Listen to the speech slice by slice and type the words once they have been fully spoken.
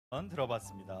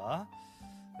들어봤습니다.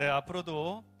 네,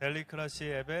 앞으로도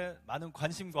델리크러시 앱에 많은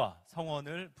관심과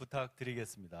성원을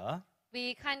부탁드리겠습니다.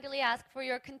 We kindly ask for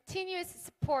your continuous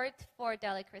support for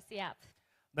Delicacy app.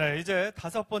 네, 이제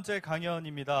 5번째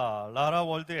강연입니다. 라라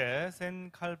월드의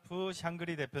센칼프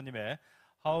샹그리 대표님의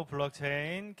How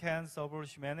Blockchain Can Serve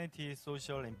Humanity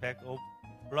Social Impact of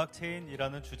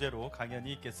Blockchain이라는 주제로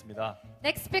강연이 있겠습니다.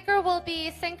 Next speaker will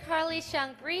be Sankalp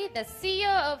Shangari, the CEO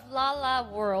of LALA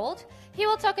World. He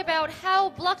will talk about how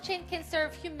blockchain can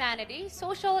serve humanity,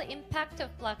 social impact of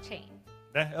blockchain.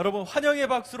 네, 여러분 환영의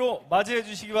박수로 맞이해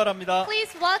주시기 바랍니다.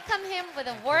 Please welcome him with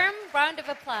a warm round of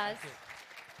applause.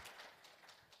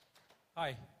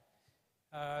 Hi.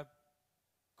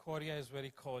 Korea is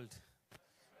very cold.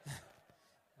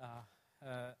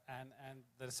 And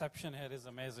the reception here is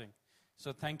amazing.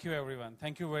 So thank you, everyone.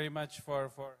 Thank you very much for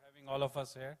having all of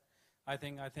us here. I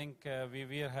think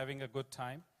we are having a good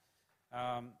time.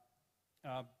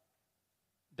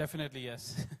 Definitely,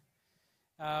 yes.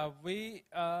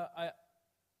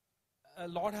 A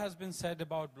lot has been said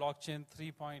about blockchain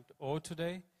 3.0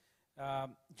 today.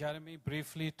 Jeremy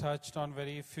briefly touched on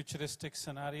very futuristic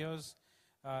scenarios.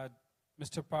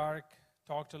 Mr. Park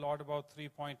talked a lot about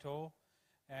 3.0,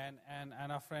 and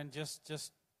our friend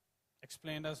just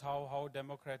explained us how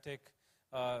democratic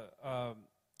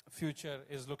future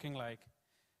is looking like.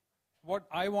 What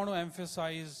I want to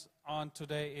emphasize on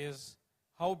today is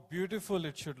how beautiful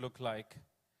it should look like.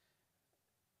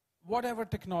 Whatever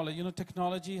technology,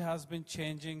 technology has been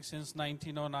changing since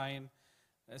 1909,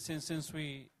 since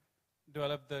we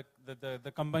developed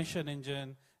the combustion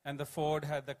engine, and the Ford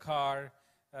had the car,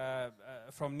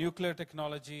 from nuclear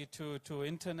technology to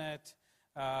internet,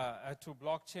 to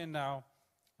blockchain now.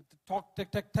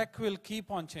 Tech will keep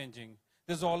on changing.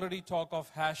 There's already talk of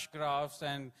hash graphs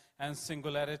and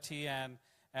singularity and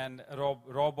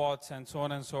robots and so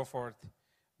on and so forth.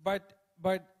 But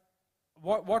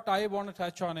what I want to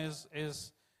touch on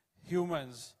is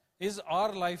humans. Is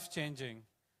our life changing?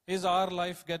 Is our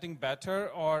life getting better,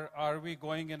 or are we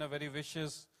going in a very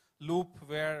vicious loop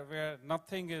where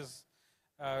nothing is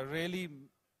really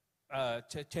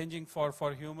changing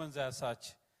for humans as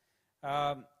such?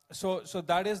 So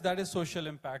that is social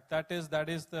impact. That is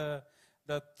the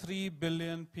 3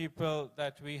 billion people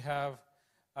that we have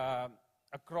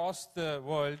across the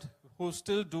world who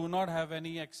still do not have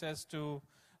any access to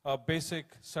basic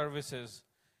services.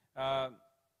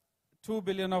 2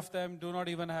 billion of them do not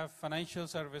even have financial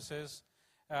services.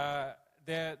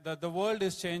 The world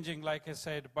is changing, like I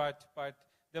said, but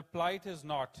the plight is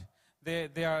not.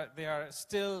 They are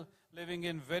still living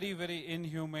in very, very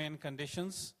inhumane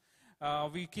conditions.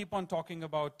 We keep on talking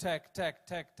about tech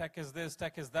is this,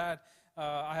 tech is that.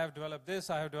 I have developed this,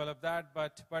 I have developed that,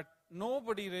 but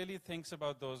nobody really thinks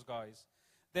about those guys.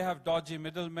 They have dodgy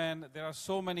middlemen. There are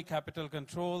so many capital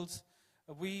controls.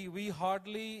 We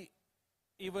hardly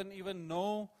even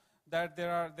know that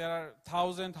there are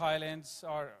 1,000 islands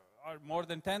or more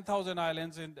than 10,000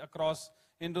 islands across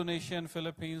Indonesia and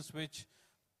Philippines, which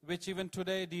even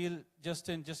today deal just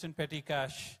in petty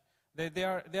cash. They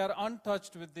are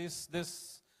untouched with this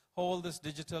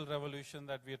digital revolution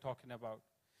that we are talking about.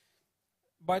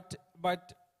 But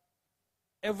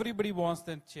everybody wants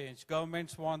that change.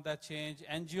 Governments want that change.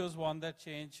 NGOs want that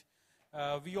change.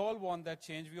 We all want that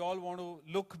change. We all want to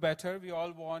look better. We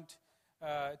all want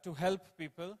to help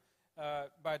people.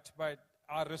 But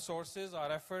our resources,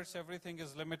 our efforts, everything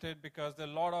is limited because there are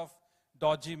a lot of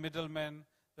dodgy middlemen.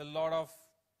 There are a lot of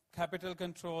capital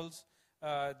controls.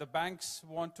 The banks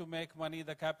want to make money.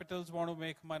 The capitals want to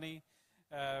make money.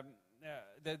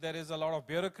 There is a lot of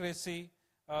bureaucracy,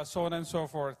 so on and so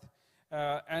forth.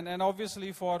 And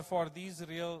obviously for these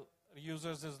real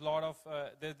users, there's a lot of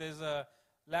there's a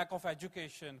lack of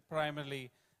education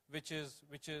primarily, which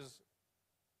is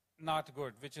not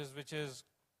good, which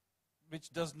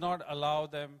does not allow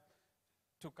them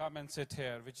to come and sit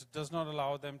here, which does not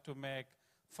allow them to make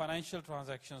financial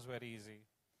transactions very easy.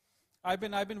 I've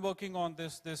been working on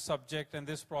this subject and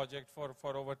this project for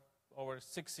over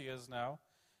 6 years now.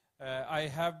 I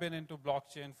have been into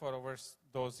blockchain for over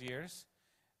those years,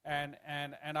 and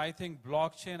I think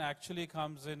blockchain actually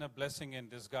comes in a blessing in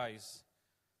disguise.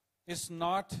 It's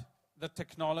not the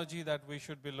technology that we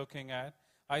should be looking at.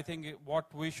 I think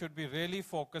what we should be really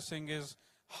focusing is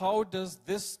how does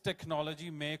this technology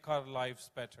make our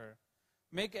lives better,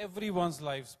 make everyone's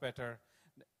lives better,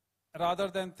 rather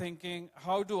than thinking,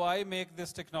 how do I make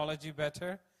this technology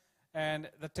better? And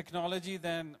the technology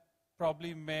then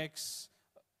probably makes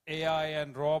AI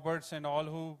and robots and all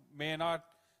who may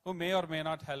or may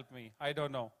not help me. I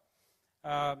don't know.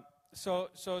 So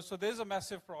there's a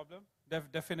massive problem,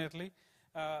 definitely.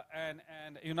 and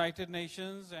United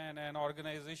Nations and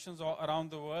organizations all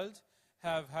around the world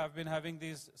have been having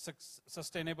these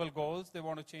sustainable goals. They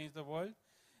want to change the world.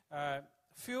 I've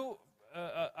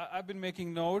been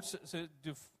making notes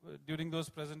during those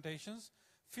presentations.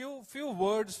 Few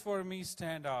words for me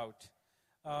stand out,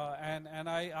 and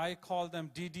I call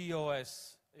them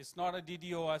DDoS. It's not a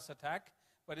DDoS attack,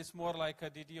 but it's more like a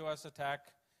DDoS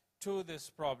attack to this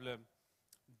problem.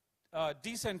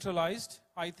 Decentralized,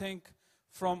 I think,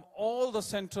 from all the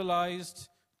centralized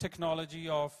technology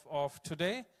of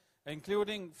today,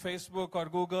 including Facebook or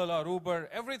Google or Uber,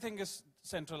 everything is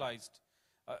centralized.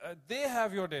 They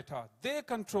have your data. They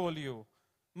control you.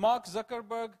 Mark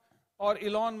Zuckerberg or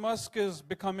Elon Musk is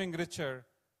becoming richer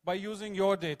by using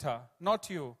your data, not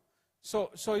you. So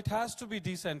it has to be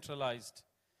decentralized.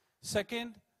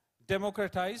 Second,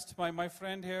 democratized. My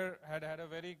friend here had a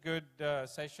very good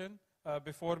session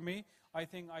before me. I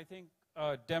think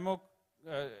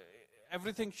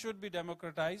everything should be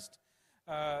democratized,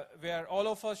 where all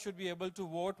of us should be able to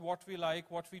vote what we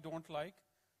like, what we don't like.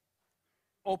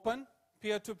 Open,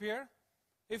 peer-to-peer.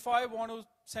 If I want to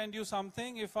send you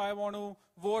something, if I want to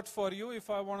vote for you, if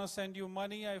I want to send you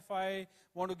money, if I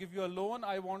want to give you a loan,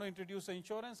 I want to introduce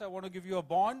insurance, I want to give you a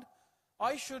bond,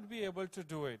 I should be able to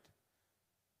do it.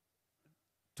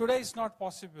 Today it's not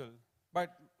possible,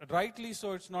 but rightly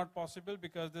so it's not possible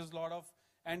because there's a lot of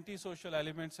anti-social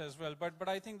elements as well. But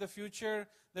I think the future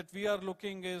that we are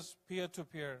looking is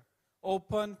peer-to-peer,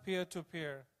 open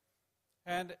peer-to-peer,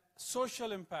 and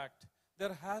social impact.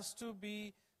 There has to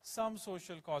be some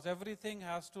social cause. Everything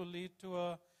has to lead to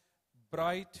a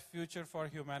bright future for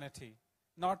humanity,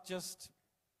 not just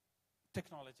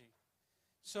technology.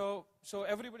 So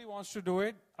everybody wants to do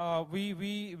it.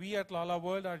 We at LALA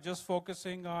World are just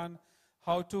focusing on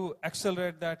how to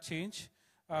accelerate that change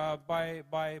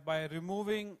by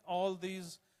removing all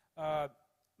these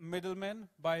middlemen,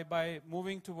 by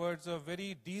moving towards a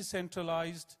very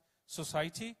decentralized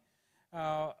society.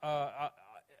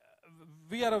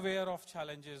 We are aware of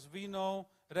challenges. We know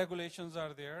regulations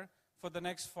are there. For the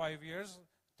next 5 years,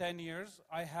 10 years,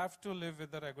 I have to live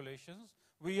with the regulations.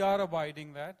 We are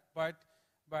abiding that,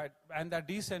 and that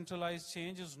decentralized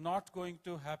change is not going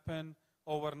to happen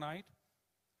overnight.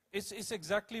 It's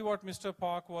exactly what Mr.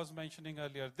 Park was mentioning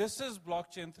earlier. This is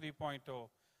blockchain 3.0,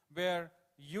 where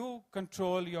you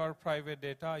control your private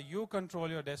data, you control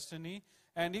your destiny,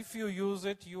 and if you use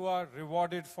it, you are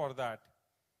rewarded for that.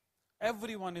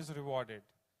 Everyone is rewarded.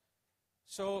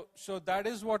 So that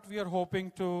is what we are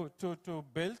hoping to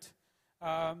build,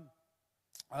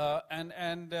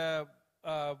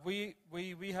 we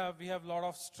have a lot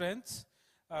of strengths.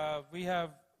 We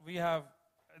have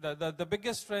the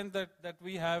biggest strength that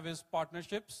we have is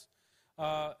partnerships.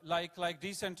 Like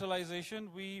decentralization,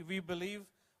 we believe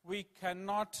we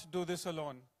cannot do this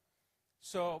alone.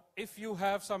 So if you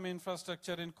have some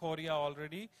infrastructure in Korea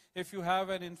already, if you have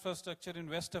an infrastructure in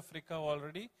West Africa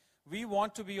already, we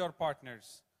want to be your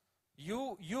partners.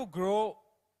 You grow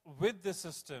with the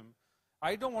system.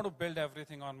 I don't want to build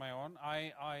everything on my own.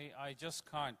 I just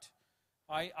can't.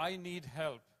 I need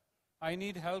help. I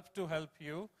need help to help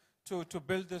you to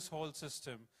build this whole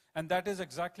system. And that is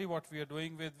exactly what we are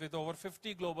doing with over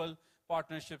 50 global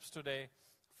partnerships today,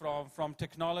 from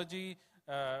technology,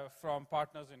 from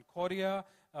partners in Korea,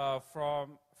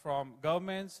 from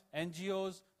governments,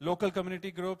 NGOs, local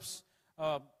community groups,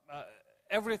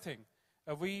 everything.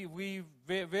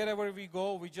 Wherever we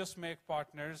go, we just make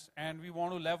partners, and we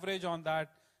want to leverage on that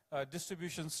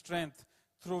distribution strength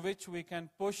through which we can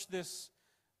push this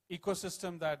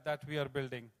ecosystem that we are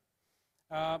building.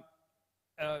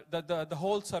 The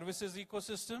whole services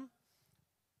ecosystem,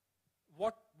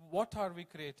 what are we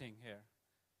creating here?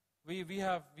 We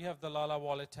have the LALA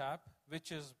Wallet app,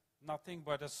 which is nothing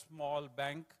but a small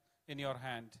bank in your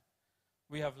hand.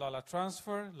 We have LALA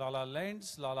Transfer, LALA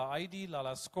Lends, LALA ID,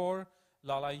 LALA Score,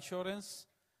 LALA Insurance,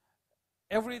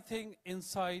 everything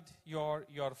inside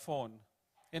your phone,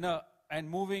 and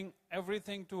moving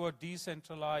everything to a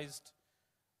decentralized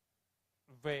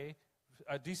way,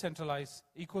 a decentralized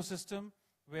ecosystem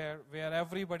where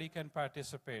everybody can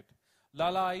participate.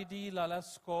 LALA ID, LALA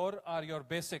Score are your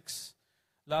basics.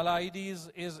 LALA ID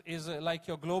is like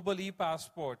your global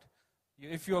e-passport.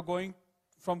 If you are going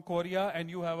from Korea and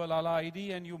you have a LALA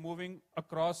ID and you're moving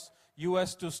across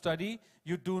US to study,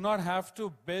 you do not have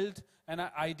to build an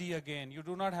ID again. You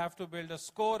do not have to build a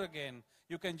score again.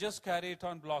 You can just carry it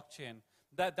on blockchain.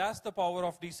 That's the power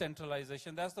of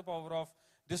decentralization. That's the power of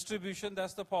distribution.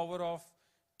 That's the power of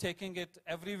taking it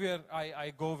everywhere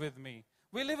I go with me.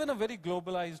 We live in a very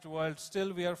globalized world.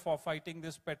 Still, we are fighting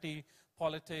this petty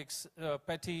politics,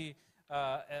 petty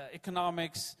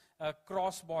economics,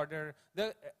 cross-border.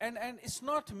 And it's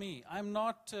not me. I'm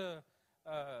not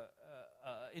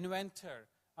inventor.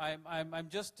 I'm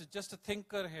just a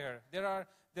thinker here. There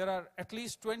are at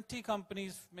least 20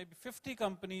 companies, maybe 50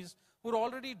 companies who are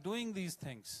already doing these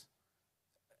things.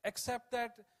 Except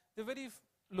that they're very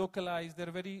localized,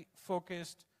 they're very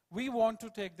focused. We want to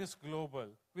take this global.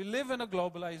 We live in a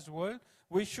globalized world.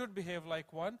 We should behave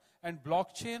like one, and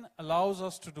blockchain allows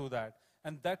us to do that.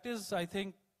 And that is, I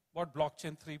think, what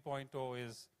blockchain 3.0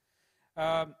 is.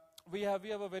 We have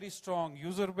a very strong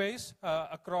user base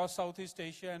across Southeast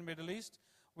Asia and Middle East.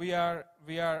 We are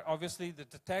obviously the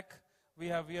tech. We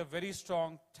have very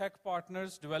strong tech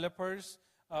partners, developers,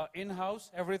 in-house,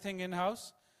 everything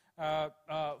in-house,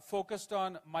 focused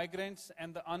on migrants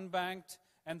and the unbanked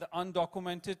and the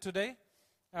undocumented today,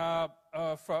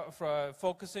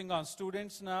 focusing on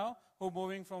students now who are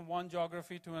moving from one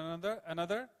geography to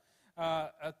another.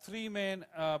 Three main,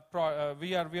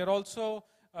 we are also,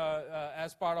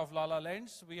 as part of LALA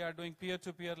Lends, we are doing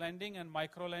peer-to-peer lending and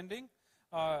micro-lending,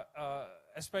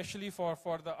 especially for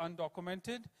the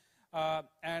undocumented.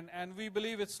 And we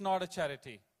believe it's not a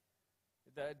charity.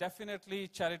 Definitely,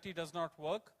 charity does not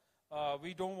work.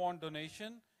 We don't want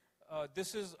donation.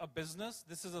 This is a business.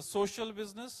 This is a social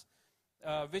business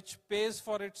which pays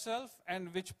for itself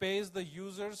and which pays the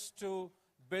users to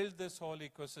build this whole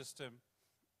ecosystem.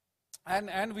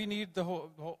 And we need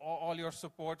all your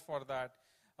support for that.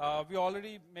 We're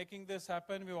already making this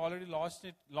happen. We've already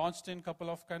launched in a couple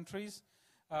of countries.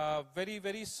 Very,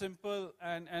 very simple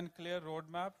and clear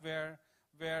roadmap where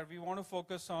we want to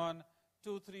focus on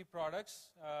 2-3 products,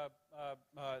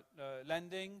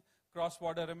 lending,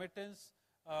 cross-border remittance,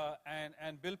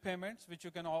 and bill payments, which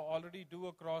you can already do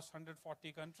across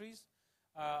 140 countries.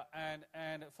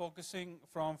 And focusing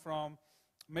from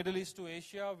Middle East to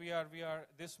Asia, we are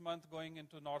this month going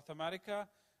into North America.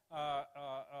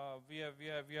 We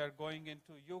are going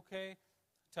into UK,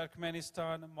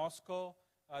 Turkmenistan, Moscow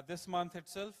this month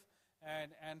itself,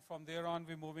 and from there on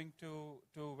we're moving to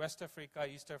West Africa,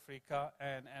 East Africa,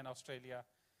 and Australia.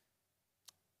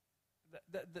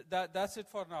 That's it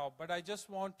for now. But I just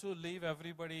want to leave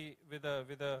everybody with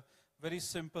a very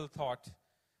simple thought.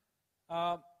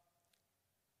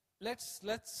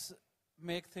 Let's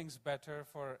make things better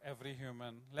for every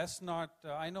human. Let's not.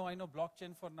 I know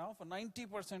blockchain for now, for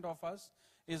 90% of us,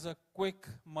 is a quick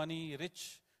money,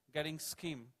 rich getting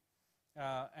scheme.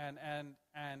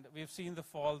 And we've seen the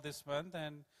fall this month,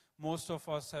 and most of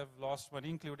us have lost money,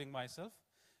 including myself.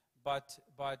 But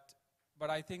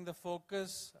I think the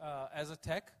focus as a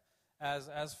tech,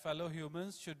 as fellow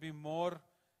humans, should be more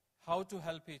how to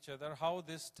help each other, how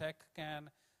this tech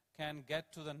can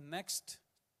get to the next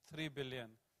 3 billion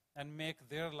and make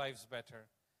their lives better.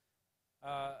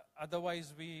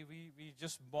 Otherwise, we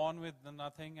just born with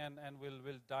nothing and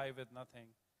we'll die with nothing.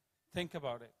 Think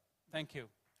about it. Thank you.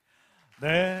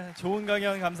 네, 좋은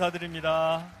강연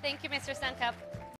감사드립니다. Thank you, Mr. Sankalp.